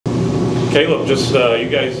Caleb, just you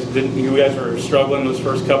guys were struggling those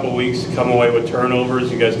first couple weeks to come away with turnovers.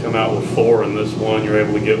 You guys come out with 4 in this one. You're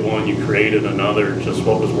able to get one. You created another. Just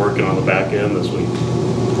what was working on the back end this week?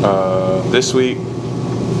 This week,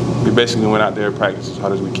 we basically went out there and practiced as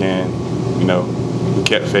hard as we can. You know, we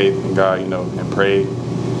kept faith in God, you know, and prayed.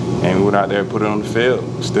 And we went out there and put it on the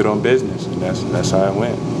field, stood on business, and that's how it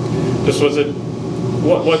went. Just was it?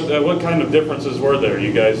 What kind of differences were there?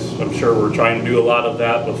 You guys, I'm sure, were trying to do a lot of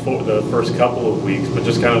that before the first couple of weeks, but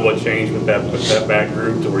just kind of what changed with that back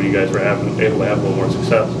group to where you guys were able to have a little more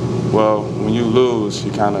success? Well, when you lose,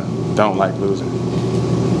 you kind of don't like losing.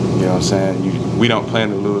 You know what I'm saying? We don't plan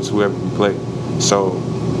to lose whoever we play. So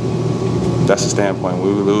that's the standpoint.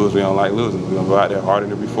 When we lose, we don't like losing. We're going to go out there harder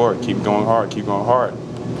than before. Keep going hard, keep going hard.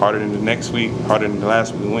 Harder than the next week, harder than the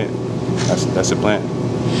last week we win. That's the plan.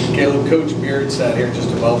 Caleb, Coach Beard sat here just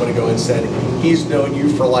a moment ago and said he's known you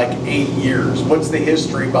for like 8 years. What's the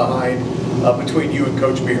history behind between you and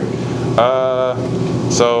Coach Beard?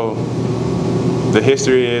 So the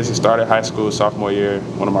history is it started high school, sophomore year.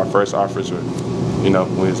 One of my first offers were, you know,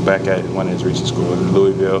 when he was back at one of his recent schools,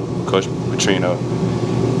 Louisville, Coach Petrino.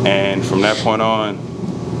 And from that point on,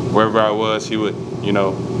 wherever I was, he would, you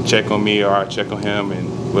know, check on me or I'd check on him,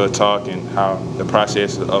 and we'll talk and how the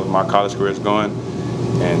process of my college career is going.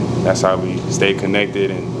 And that's how we stayed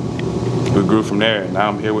connected, and we grew from there. And now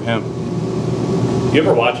I'm here with him. You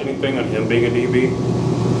ever watch anything on him being a DB?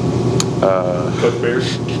 Coach Beard?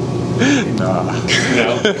 Nah.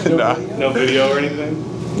 No? Nah. No video or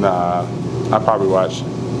anything? Nah. I probably watch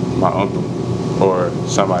my uncle or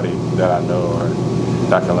somebody that I know or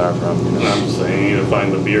that I can learn from. You know? I'm just saying, you need to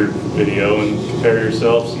find the Beard video and compare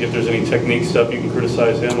yourself, see if there's any technique stuff you can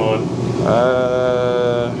criticize him on.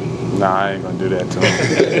 Nah, I ain't gonna do that to him.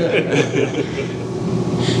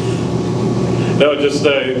 No, just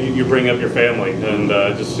you bring up your family and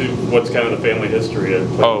just what's kind of the family history of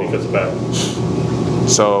because of that.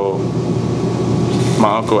 So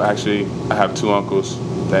my uncle, actually, I have 2 uncles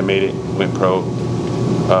that made it, went pro.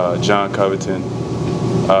 John Covington,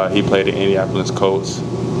 he played the Indianapolis Colts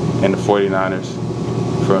and the 49ers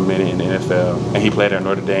for a minute in the NFL, and he played at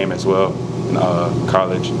Notre Dame as well in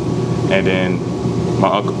college. And then my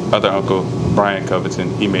other uncle, Brian Covington,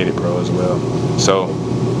 he made it pro as well. So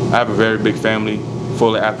I have a very big family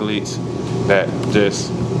full of athletes that just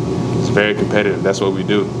is very competitive. That's what we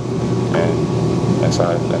do, and that's how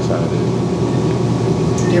it is.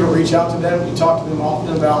 Do you ever reach out to them? You talk to them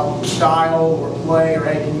often about style or play, or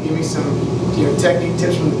hey, can you give me some technique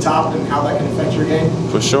tips from the top and how that can affect your game?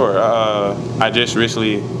 For sure. I just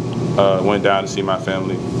recently went down to see my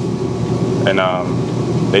family, and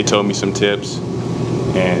they told me some tips.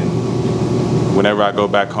 And whenever I go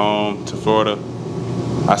back home to Florida,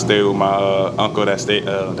 I stay with my uncle that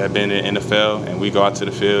been in the NFL, and we go out to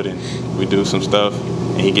the field and we do some stuff,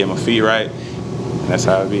 and he get my feet right. And that's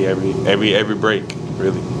how it be every break,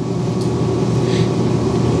 really.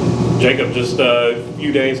 Jacob, just a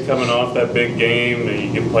few days coming off that big game,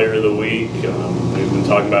 you get Player of the Week. We've been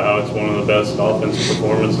talking about how it's one of the best offensive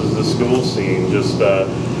performances the school's seen. Just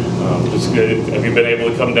good. Have you been able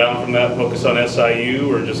to come down from that, focus on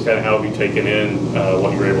SIU, or just kind of how have you taken in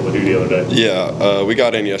what you were able to do the other day? Yeah, we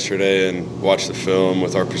got in yesterday and watched the film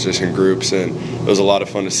with our position groups, and it was a lot of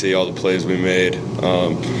fun to see all the plays we made.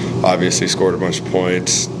 Obviously scored a bunch of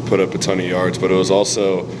points, put up a ton of yards, but it was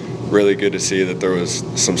also really good to see that there was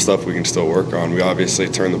some stuff we can still work on. We obviously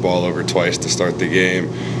turned the ball over twice to start the game,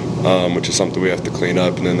 which is something we have to clean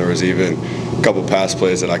up, and then there was even a couple pass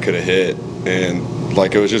plays that I could have hit, and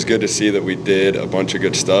it was just good to see that we did a bunch of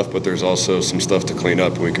good stuff, but there's also some stuff to clean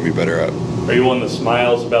up and we can be better at. Are you one that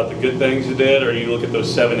smiles about the good things you did, or you look at those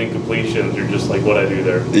 7 incompletions, you're just like, what'd I do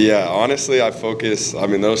there? Yeah, honestly,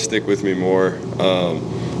 those stick with me more.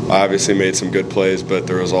 I obviously made some good plays, but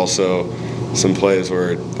there was also some plays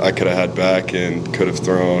where I could have had back and could have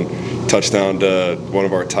thrown touchdown to one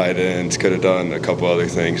of our tight ends, could have done a couple other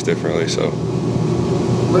things differently. So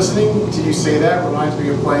listening to you say that reminds me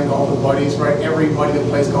of playing golf with buddies, right? Everybody that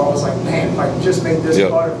plays golf is like, man, if I just made this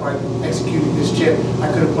putt, if I executed this chip,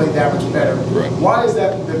 I could have played that much better. Right. Why is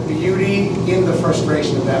that the beauty in the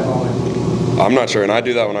frustration of that moment? I'm not sure, and I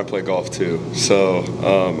do that when I play golf too. So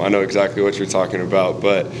I know exactly what you're talking about,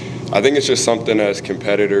 but I think it's just something as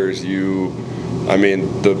competitors, the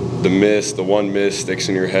one miss sticks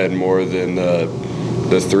in your head more than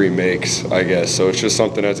the 3 makes, I guess. So it's just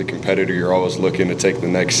something as a competitor, you're always looking to take the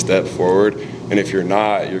next step forward. And if you're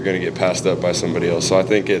not, you're going to get passed up by somebody else. So I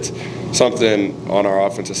think it's something on our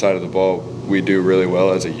offensive side of the ball we do really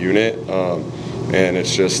well as a unit. And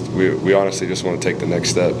it's just, we honestly just want to take the next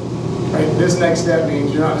step. right? This next step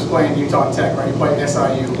means you're not just playing Utah Tech, right? You're playing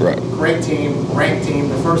SIU. Right. Great team, ranked team,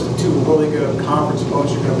 the first of two really good conference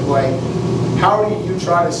opponents you're going to play. How do you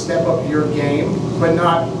try to step up your game, but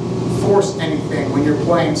not force anything when you're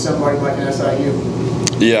playing somebody like an SIU?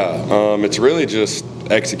 Yeah, it's really just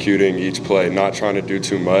executing each play, not trying to do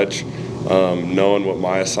too much, knowing what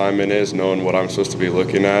my assignment is, knowing what I'm supposed to be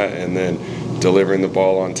looking at, and then delivering the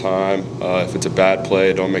ball on time. If it's a bad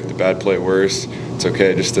play, don't make the bad play worse. It's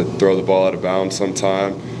okay just to throw the ball out of bounds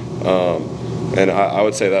sometime. And I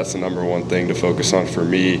would say that's the number one thing to focus on for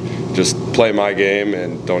me. Just play my game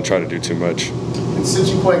and don't try to do too much. And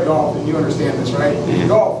since you play golf, and you understand this, right? In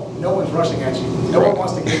golf, no one's rushing at you. No one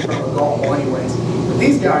wants to get in front of a golf ball anyways. But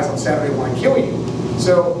these guys on Saturday want to kill you.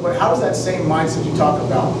 So, but how does that same mindset you talk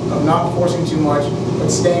about, of not forcing too much, but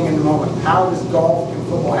staying in the moment, how does golf and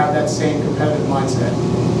football have that same competitive mindset?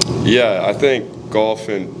 Yeah, I think golf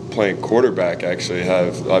and playing quarterback actually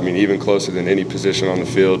have, I mean, even closer than any position on the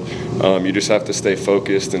field. You just have to stay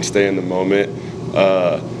focused and stay in the moment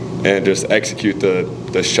and just execute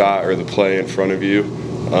the shot or the play in front of you.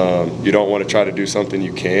 You don't want to try to do something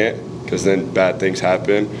you can't, because then bad things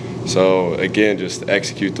happen. So again, just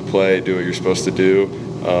execute the play, do what you're supposed to do.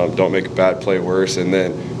 Don't make a bad play worse. And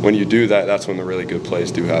then when you do that, that's when the really good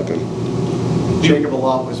plays do happen. Jacob, a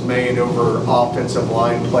lot was made over offensive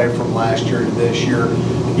line play from last year to this year.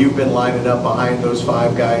 You've been lining up behind those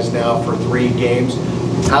 5 guys now for 3 games.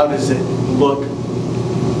 How does it look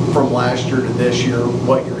from last year to this year,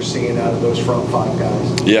 what you're seeing out of those front 5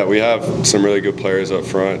 guys? Yeah, we have some really good players up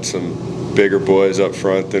front, some bigger boys up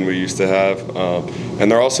front than we used to have. And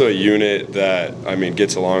they're also a unit that, I mean,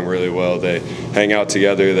 gets along really well. They hang out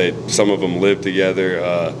together. Some of them live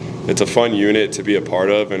together. It's a fun unit to be a part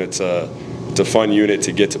of, and it's a fun unit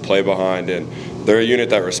to get to play behind. And they're a unit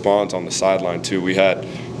that responds on the sideline too. We had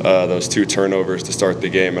those 2 turnovers to start the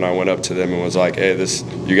game, and I went up to them and was like, hey,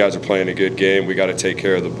 you guys are playing a good game. We got to take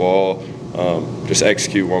care of the ball. Just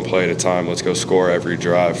execute one play at a time. Let's go score every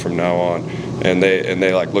drive from now on. And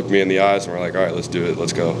they like looked me in the eyes and were like, all right, let's do it.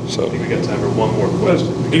 Let's go. So I think we got time for one more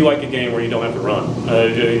question. Do you like a game where you don't have to run? I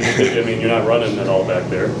mean, you're not running at all back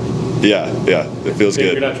there. Yeah, it feels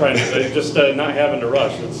good. You're not trying to just not having to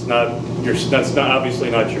rush. That's not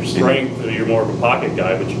obviously not your strength. You're more of a pocket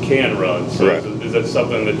guy, but you can run. So right. is that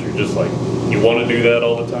something that you're just like you want to do that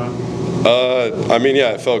all the time? I mean,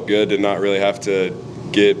 yeah, it felt good to not really have to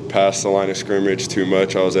get past the line of scrimmage too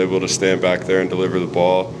much. I was able to stand back there and deliver the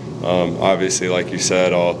ball. Obviously, like you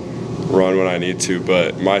said, I'll run when I need to,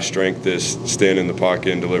 but my strength is staying in the pocket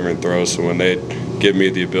and delivering throws. So when they give me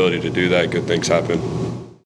the ability to do that, good things happen.